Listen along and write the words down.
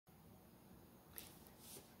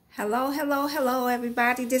Hello, hello, hello,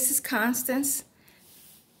 everybody. This is Constance.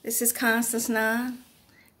 This is Constance Nunn.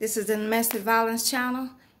 This is the Domestic Violence channel.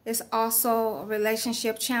 It's also a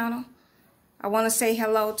relationship channel. I want to say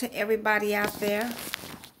hello to everybody out there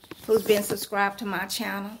who's been subscribed to my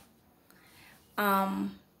channel.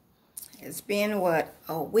 It's been,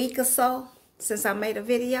 a week or so since I made a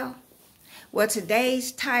video. Well,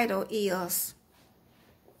 today's title is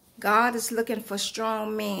God is looking for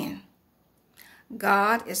strong men.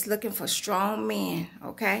 God is looking for strong men,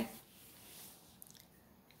 okay?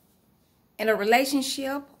 In a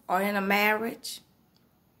relationship or in a marriage,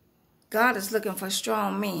 God is looking for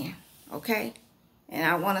strong men, okay? And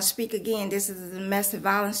I want to speak again. This is the Domestic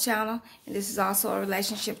Violence channel, and this is also a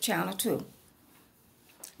relationship channel too.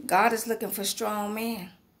 God is looking for strong men.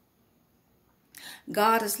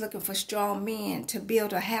 God is looking for strong men to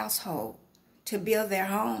build a household, to build their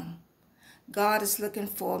home. God is looking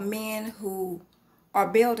for men who are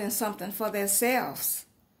building something for themselves,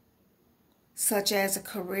 such as a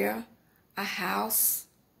career, a house.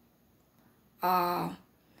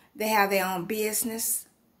 They have their own business.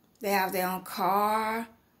 They have their own car.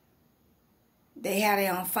 They have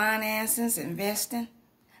their own finances, investing.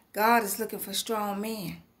 God is looking for strong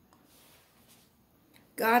men.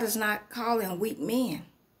 God is not calling weak men.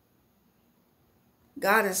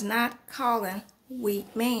 God is not calling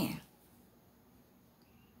weak men.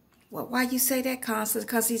 Well, why you say that, Constance?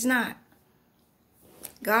 Because he's not.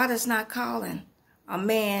 God is not calling a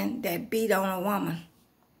man that beat on a woman.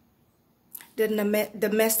 The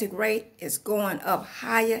domestic rate is going up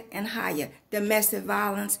higher and higher. Domestic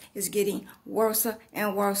violence is getting worse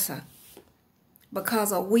and worse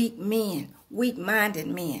because of weak men, weak-minded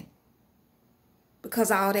men.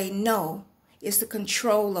 Because all they know is to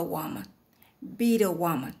control a woman, beat a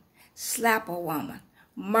woman, slap a woman,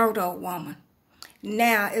 murder a woman.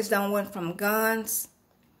 Now it's done went from guns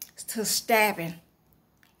to stabbing.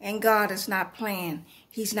 And God is not playing.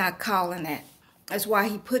 He's not calling that. That's why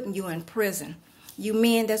he's putting you in prison. You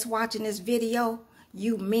men that's watching this video,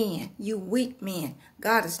 you men, you weak men,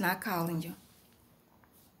 God is not calling you.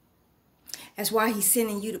 That's why he's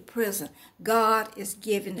sending you to prison. God is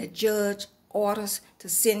giving the judge orders to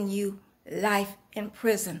send you life in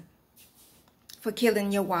prison for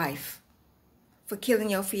killing your wife, for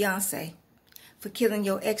killing your fiance, for killing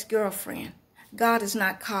your ex-girlfriend. God is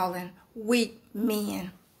not calling weak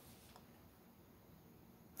men.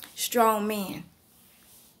 Strong men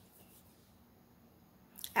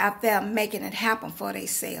out there making it happen for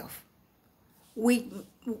themselves.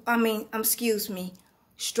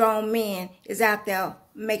 Strong men is out there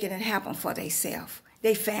making it happen for themselves,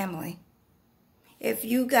 their family. If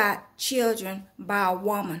you got children by a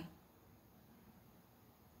woman,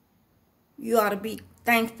 you ought to be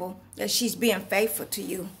thankful that she's being faithful to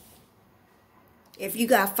you. If you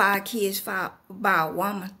got 5 kids by a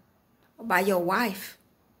woman or by your wife,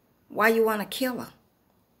 why you want to kill her?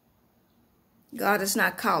 God is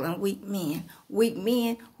not calling weak men. Weak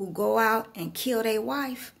men who go out and kill their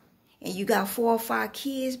wife, and you got 4 or 5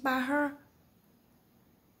 kids by her,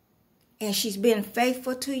 and she's been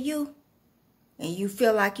faithful to you, and you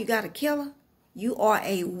feel like you got to kill her. You are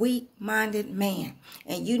a weak-minded man,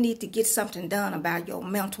 and you need to get something done about your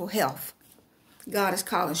mental health. God is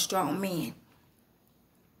calling strong men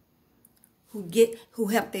who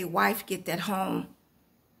help their wife get that home,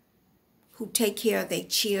 who take care of their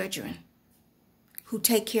children, who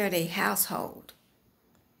take care of their household.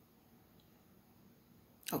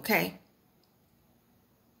 Okay?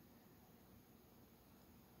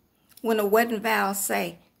 When the wedding vows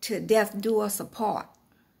say, "Till death do us apart,"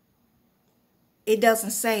 it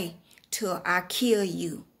doesn't say till I kill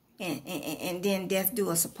you and then death do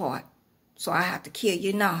us apart. So I have to kill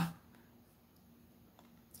you now.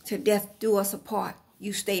 Till death do us apart.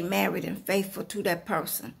 You stay married and faithful to that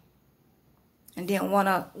person. And then one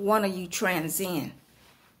of you transcend.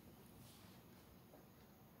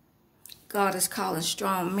 God is calling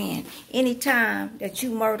strong men. Anytime that you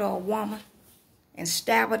murder a woman and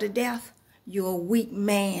stab her to death, you're a weak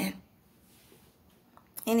man.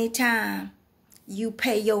 Anytime you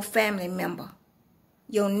pay your family member,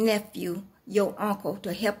 your nephew, your uncle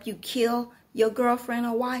to help you kill your girlfriend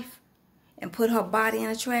or wife and put her body in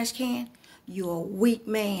a trash can, you're a weak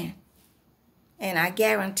man. And I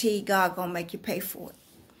guarantee God gonna make you pay for it.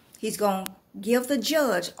 He's gonna give the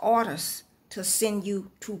judge orders to send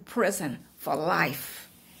you to prison for life.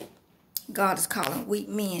 God is calling weak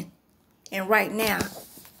men. And right now,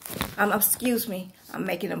 I'm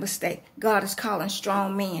making a mistake. God is calling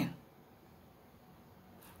strong men.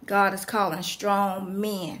 God is calling strong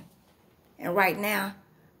men. And right now,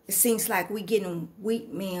 It seems like we getting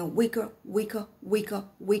weak men, weaker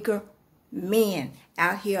men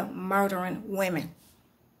out here murdering women.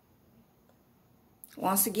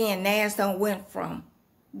 Once again, NAS done went from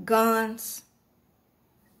guns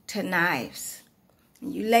to knives.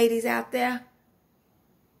 And you ladies out there,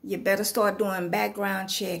 you better start doing background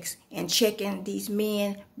checks and checking these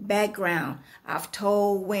men background. I've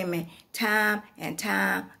told women time and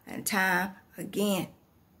time again.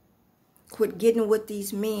 Quit getting with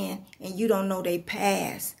these men and you don't know their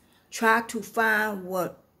past. Try to find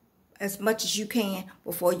as much as you can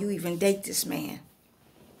before you even date this man.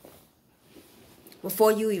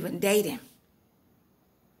 Before you even date him.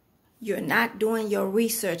 You're not doing your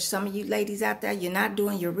research. Some of you ladies out there, you're not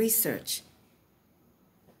doing your research.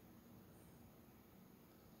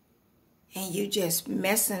 And you just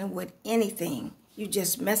messing with anything. You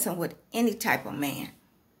just messing with any type of man.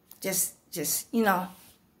 Just, you know,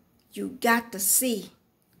 you got to see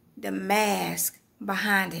the mask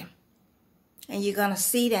behind him. And you're going to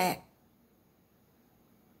see that.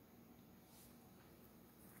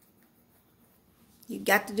 You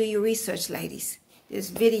got to do your research, ladies.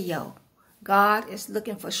 This video, God is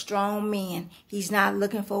looking for strong men. He's not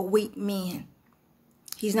looking for weak men.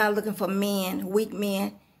 He's not looking for men, weak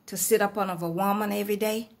men, to sit up under a woman every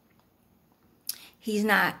day. He's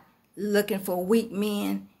not looking for weak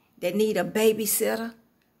men that need a babysitter,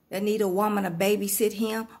 that need a woman to babysit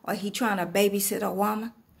him, or he trying to babysit a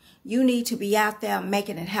woman. You need to be out there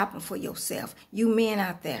making it happen for yourself. You men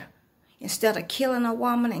out there. Instead of killing a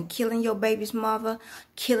woman and killing your baby's mother,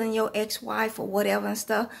 killing your ex-wife or whatever and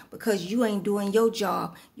stuff, because you ain't doing your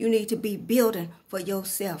job, you need to be building for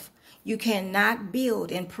yourself. You cannot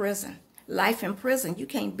build in prison. Life in prison, you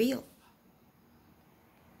can't build.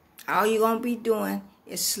 All you're going to be doing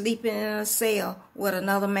is sleeping in a cell with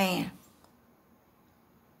another man.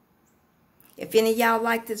 If any of y'all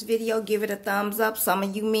like this video, give it a thumbs up. Some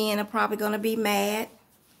of you men are probably going to be mad.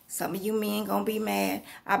 Some of you men going to be mad.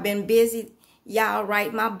 I've been busy, y'all,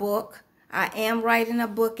 write my book. I am writing a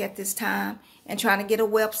book at this time and trying to get a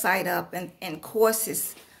website up and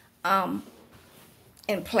courses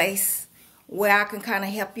in place where I can kind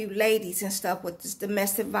of help you ladies and stuff with this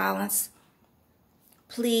domestic violence.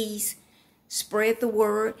 Please spread the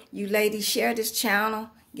word. You ladies, share this channel.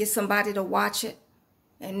 Get somebody to watch it.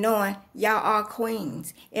 And knowing y'all are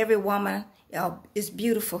queens. Every woman is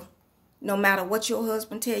beautiful. No matter what your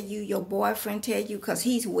husband tell you, your boyfriend tell you, because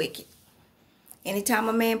he's wicked. Anytime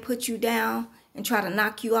a man puts you down and try to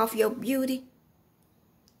knock you off your beauty,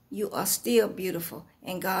 you are still beautiful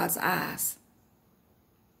in God's eyes.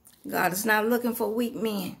 God is not looking for weak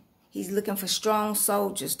men. He's looking for strong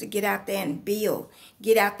soldiers to get out there and build.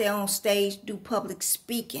 Get out there on stage, do public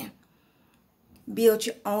speaking. Build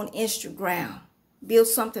your own Instagram. Build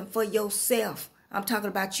something for yourself. I'm talking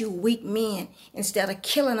about you weak men. Instead of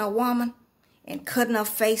killing a woman and cutting her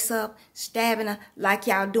face up, stabbing her like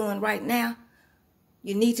y'all doing right now,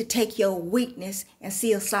 you need to take your weakness and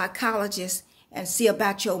see a psychologist and see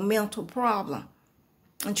about your mental problem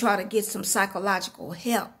and try to get some psychological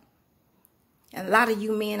help. And a lot of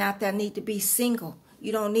you men out there need to be single.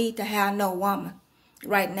 You don't need to have no woman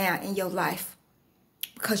right now in your life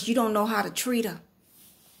because you don't know how to treat her.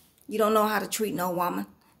 You don't know how to treat no woman,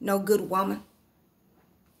 no good woman.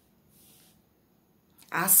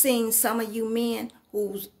 I've seen some of you men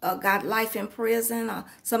who's got life in prison, or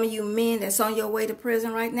some of you men that's on your way to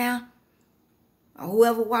prison right now, or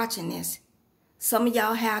whoever watching this. Some of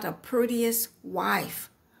y'all had the prettiest wife,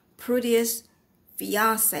 prettiest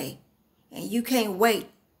fiance, and you can't wait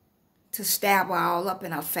to stab her all up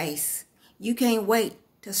in her face. You can't wait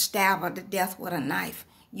to stab her to death with a knife.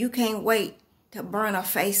 You can't wait to burn her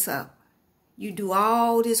face up. You do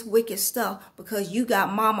all this wicked stuff because you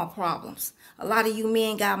got mama problems. A lot of you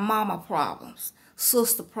men got mama problems,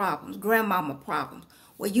 sister problems, grandmama problems.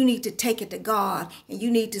 Well, you need to take it to God and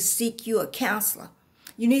you need to seek you a counselor.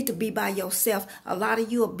 You need to be by yourself. A lot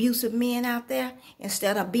of you abusive men out there,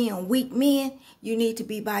 instead of being weak men, you need to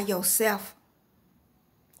be by yourself.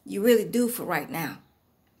 You really do for right now.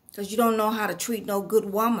 Because you don't know how to treat no good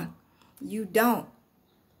woman. You don't.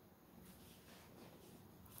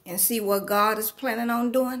 And see what God is planning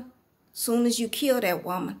on doing? Soon as you kill that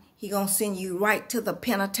woman, He gonna send you right to the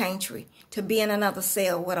penitentiary to be in another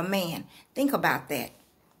cell with a man. Think about that.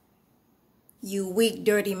 You weak,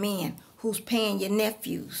 dirty men who's paying your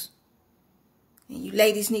nephews. And you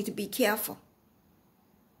ladies need to be careful.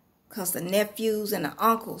 Because the nephews and the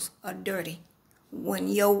uncles are dirty. When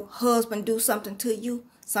your husband do something to you,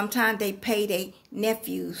 sometimes they pay their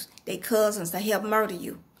nephews, their cousins to help murder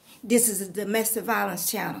you. This is a domestic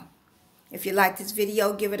violence channel. If you like this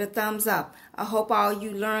video, give it a thumbs up. I hope all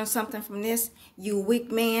you learned something from this. You weak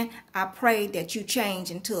man, I pray that you change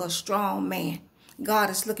into a strong man. God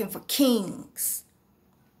is looking for kings.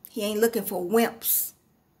 He ain't looking for wimps.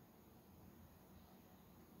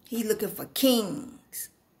 He's looking for kings.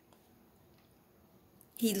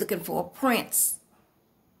 He's looking for a prince.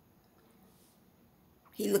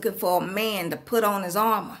 He's looking for a man to put on his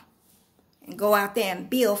armor and go out there and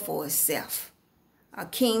build for himself. A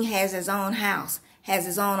king has his own house, has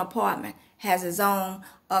his own apartment, has his own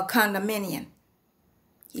condominium.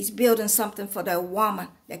 He's building something for the woman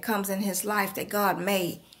that comes in his life that God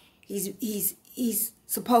made. He's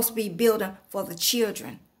supposed to be building for the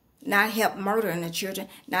children, not help murdering the children,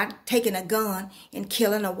 not taking a gun and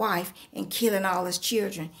killing a wife and killing all his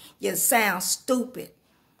children. You sound stupid.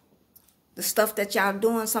 The stuff that y'all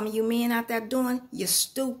doing, some of you men out there doing, you're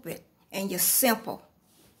stupid and you're simple.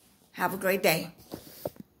 Have a great day.